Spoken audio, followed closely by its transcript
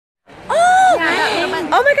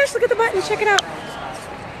Oh my gosh, look at the button. Check it out.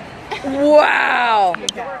 Wow.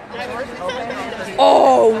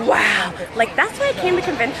 Oh, wow. Like, that's why I came to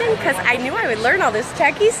convention, because I knew I would learn all this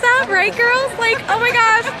techie stuff, right, girls? Like, oh my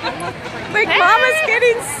gosh. Like, Mama's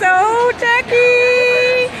getting so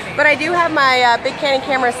techie. But I do have my big Canon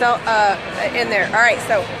camera in there. All right,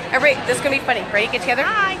 so everybody, this is going to be funny. Ready? Get together?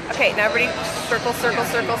 Hi. Okay, now everybody circle, circle,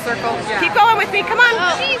 circle, circle. Yeah. Keep going with me. Come on.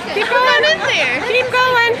 Oh, keep going in there. Keep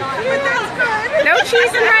going. No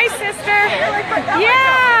cheese and rice, sister.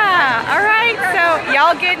 Yeah. All right, so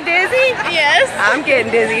y'all getting dizzy? Yes. I'm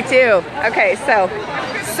getting dizzy too. Okay, so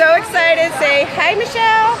excited. Say hi,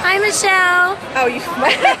 Michelle. Hi, Michelle. Oh, you.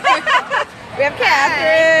 We have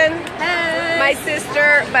Catherine. Hey. My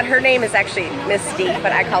sister, but her name is actually Misty,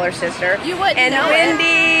 but I call her sister. You wouldn't know. And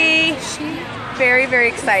Wendy. Very, very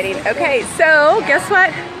exciting. Okay, so guess what?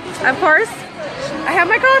 Of course, I have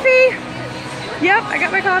my coffee. Yep, I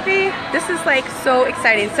got my coffee. This is like so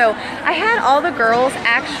exciting. So I had all the girls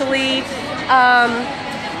actually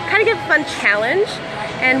kind of give a fun challenge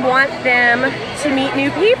and want them to meet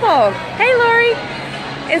new people. Hey, Lori.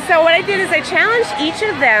 And so what I did is I challenged each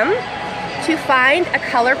of them to find a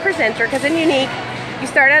color presenter, because in Younique, you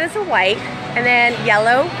start out as a white, and then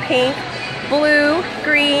yellow, pink, blue,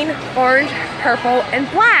 green, orange, purple, and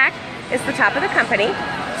black is the top of the company.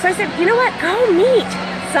 So I said, you know what, go meet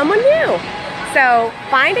someone new. So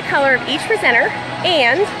find a color of each presenter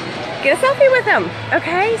and get a selfie with them,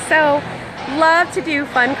 okay? So love to do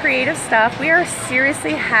fun, creative stuff. We are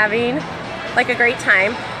seriously having like a great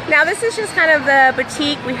time. Now this is just kind of the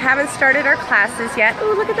boutique. We haven't started our classes yet.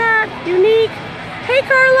 Oh, look at that, Younique. Hey,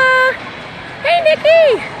 Carla. Hey,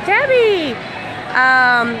 Nikki, Debbie.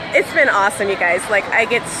 It's been awesome, you guys. Like, I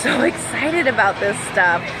get so excited about this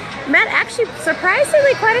stuff. Met actually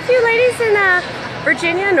surprisingly quite a few ladies in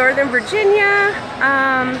Virginia, Northern Virginia.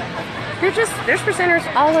 There's presenters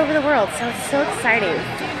all over the world, so it's so exciting.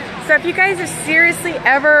 So if you guys have seriously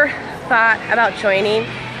ever thought about joining,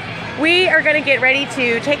 we are going to get ready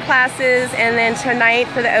to take classes, and then tonight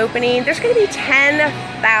for the opening, there's going to be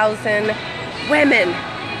 10,000 women.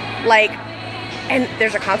 Like, and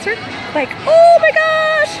there's a concert. Like, oh my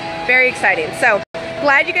gosh, very exciting. So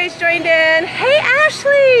glad you guys joined in. Hey,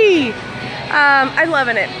 Ashley. I'm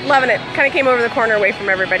loving it, loving it. Kind of came over the corner away from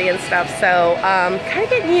everybody and stuff. So kind of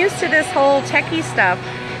getting used to this whole techie stuff.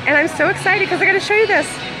 And I'm so excited because I got to show you this.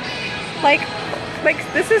 Like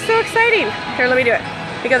this is so exciting. Here, let me do it.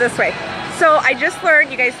 We go this way. So I just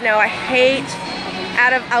learned, you guys know, I hate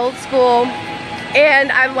out of old school.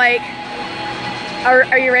 And I'm like,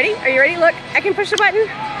 are you ready? Are you ready? Look, I can push the button.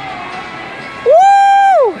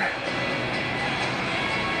 Woo!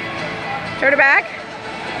 Turn it back.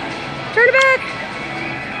 Turn it back.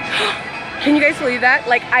 Can you guys believe that?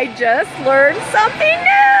 Like, I just learned something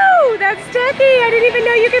new. That's techie. I didn't even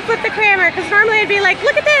know you could flip the camera, because normally I'd be like,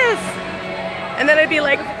 look at this. And then I'd be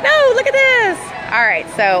like, no, look at this. All right,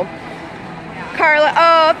 so Carla,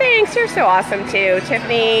 oh, thanks. You're so awesome too.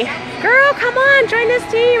 Tiffany, girl, come on, join this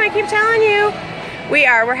team. I keep telling you.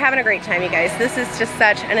 We're having a great time, you guys. This is just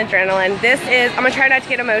such an adrenaline. I'm gonna try not to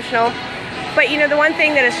get emotional. But you know, the one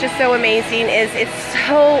thing that is just so amazing is it's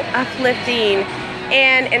so uplifting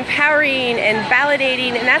and empowering and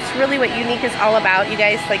validating, and that's really what Younique is all about, you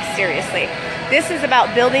guys. Like, seriously. This is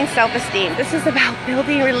about building self-esteem. This is about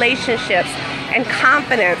building relationships and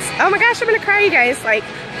confidence. Oh my gosh, I'm gonna cry, you guys. Like,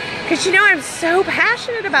 because you know, I'm so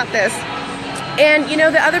passionate about this. And you know,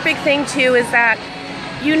 the other big thing too is that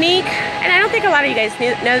Younique, and I don't think a lot of you guys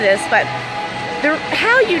know this, but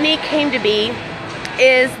how Younique came to be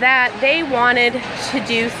is that they wanted to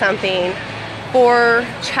do something for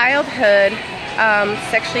childhood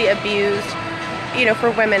sexually abused, you know, for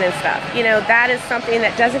women and stuff. You know, that is something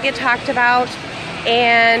that doesn't get talked about.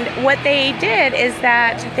 And what they did is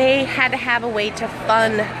that they had to have a way to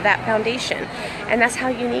fund that foundation. And that's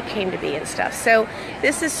how Younique came to be and stuff. So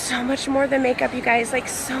this is so much more than makeup, you guys. Like,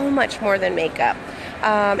 so much more than makeup.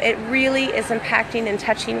 It really is impacting and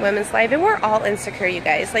touching women's life. And we're all insecure, you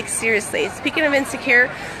guys. Like, seriously. Speaking of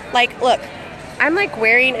insecure, like, look, I'm like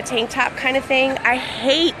wearing a tank top kind of thing. I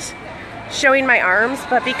hate showing my arms,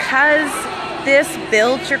 but because this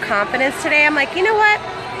builds your confidence today, I'm like, you know what?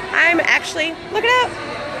 I'm actually, look it up,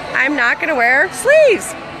 I'm not gonna wear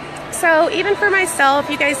sleeves. So even for myself,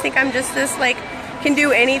 you guys think I'm just this, like, can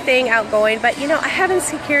do anything outgoing, but you know, I have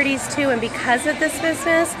insecurities too, and because of this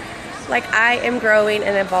business, like, I am growing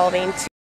and evolving too.